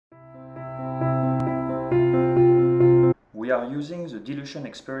we are using the dilution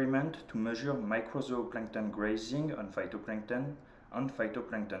experiment to measure microzooplankton grazing on phytoplankton and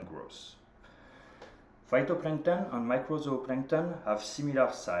phytoplankton growth. Phytoplankton and microzooplankton have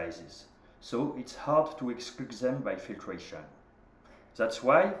similar sizes, so it's hard to exclude them by filtration. That's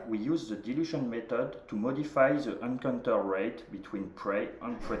why we use the dilution method to modify the encounter rate between prey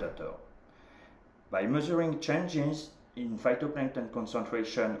and predator. By measuring changes in phytoplankton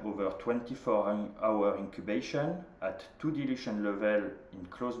concentration over 24-hour incubation at 2 dilution level in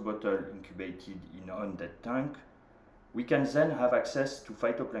closed bottle incubated in undead tank, we can then have access to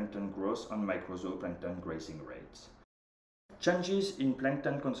phytoplankton growth and microzooplankton grazing rates. Changes in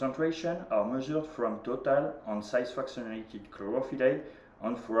plankton concentration are measured from total and size fractionated chlorophyllae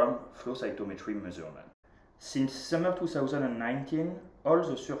and from flow cytometry measurement. Since summer 2019, all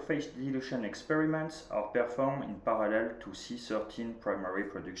the surface dilution experiments are performed in parallel to C13 primary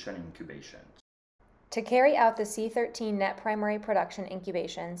production incubations. To carry out the C13 net primary production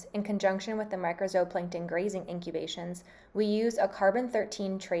incubations in conjunction with the microzooplankton grazing incubations, we use a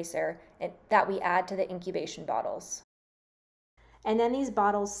carbon-13 tracer that we add to the incubation bottles. And then these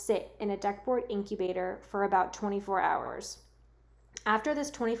bottles sit in a deckboard incubator for about 24 hours. After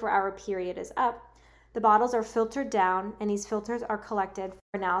this 24-hour period is up, the bottles are filtered down, and these filters are collected for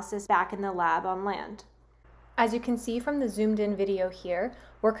analysis back in the lab on land. As you can see from the zoomed in video here,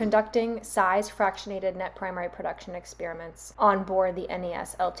 we're conducting size fractionated net primary production experiments on board the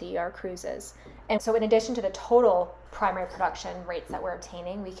NES LTER cruises. And so in addition to the total primary production rates that we're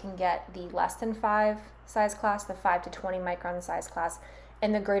obtaining, we can get the less than 5 size class, the 5 to 20 micron size class,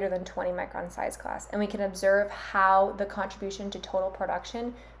 and the greater than 20 micron size class. And we can observe how the contribution to total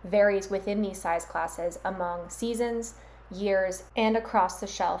production varies within these size classes among seasons, years, and across the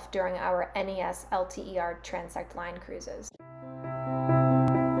shelf during our NES LTER transect line cruises.